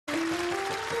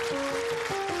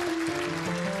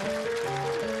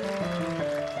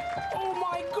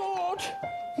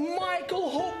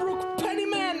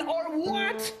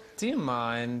Do you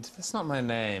mind? That's not my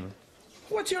name.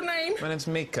 What's your name? My name's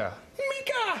Mika.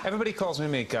 Mika! Everybody calls me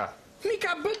Mika.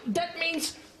 Mika, but that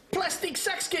means plastic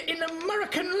zakje in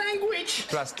American language. What?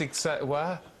 Plastic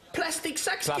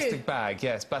zakje. Plastic bag,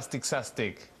 yes, plastic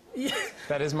sastic. Yeah.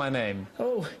 That is my name.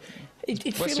 Oh,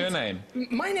 What's your name?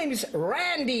 My name is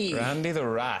Randy. Randy the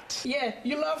rat. Yeah,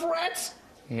 you love rats?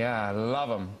 Yeah, I love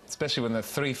them, especially when they're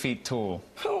 3 feet tall.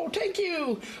 Oh, thank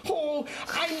you. Oh,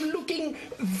 I'm looking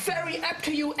very up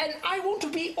to you, and I want to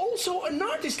be also an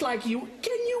artist like you.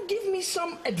 Can you give me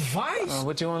some advice? Oh,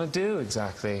 what do you want to do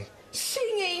exactly?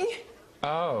 Singing.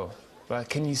 Oh, but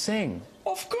can you sing?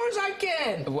 Of course I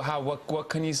can. What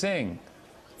can you sing?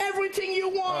 Everything you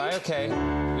want. All right, okay.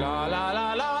 La la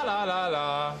la la la la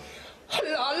la.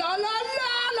 La la la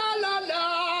la la la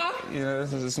la. You know,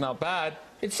 it's not bad.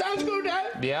 It sounds good,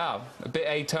 huh? Yeah, a bit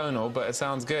atonal, but it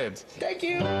sounds good. Thank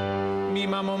you. Mi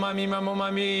mamo mami mamo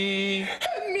mami.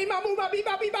 Mi mamu babi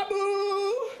babi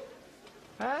babu.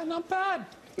 Not bad.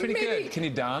 Pretty Maybe. good. Can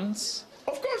you dance?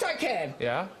 Of course I can.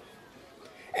 Yeah?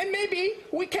 And maybe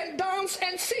we can dance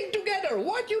and sing together.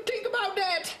 What do you think about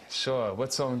that? Sure.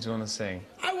 What song do you want to sing?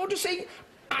 I want to sing,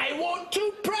 I want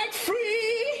to break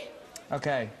free.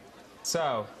 Okay.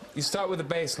 So, you start with the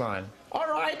bass line. All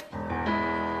right.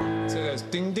 So it goes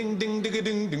ding ding ding ding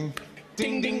ding ding.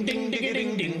 Ding ding ding ding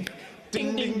ding ding.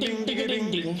 Ding ding ding ding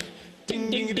ding ding. Ding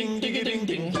ding ding ding ding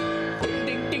ding. Ding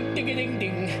ding ding ding ding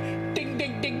ding. Ding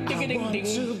ding ding ding ding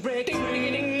ding. Ding ding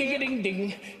ding ding ding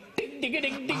ding. Ding ding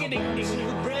ding ding ding ding.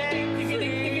 Ding ding ding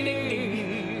ding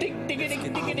ding. Ding ding ding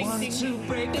ding ding ding. To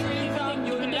break free from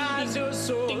your lies, you're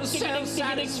so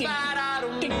self-satisfied. I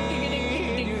don't Ding ding ding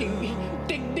ding ding.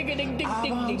 Ding ding ding ding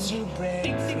ding ding.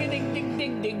 Ding ding ding ding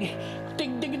ding ding.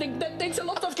 Ding ding ding. That takes a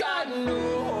lot of time.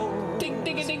 Ding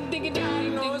ding ding ding ding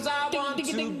ding. knows I want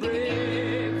to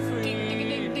break free.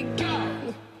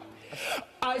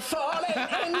 I've fallen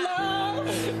in love.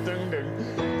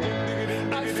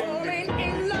 I've fallen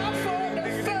in love for the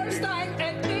first time,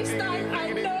 and this time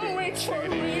I know it's for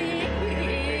real.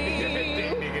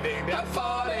 I've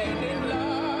fallen in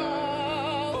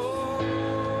love.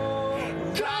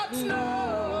 God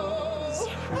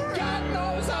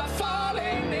knows I've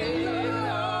fallen in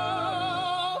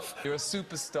love. You're a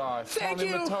superstar. If Thank Tommy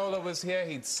you. Mottola was here,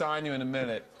 he'd sign you in a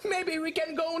minute. Maybe we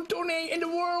can go on tourney in the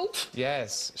world.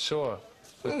 Yes, sure.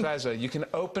 With pleasure. You can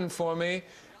open for me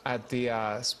at the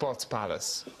Sports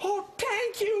Palace. Oh,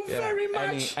 thank you very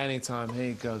much. Anytime. Here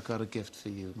you go. Got a gift for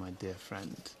you, my dear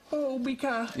friend. Oh,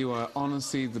 Mika. You are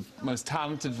honestly the most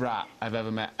talented rat I've ever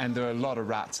met, and there are a lot of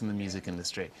rats in the music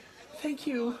industry. Thank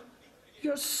you.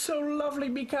 You're so lovely,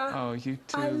 Mika. Oh, you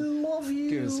too. I love you.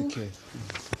 Give us a kiss.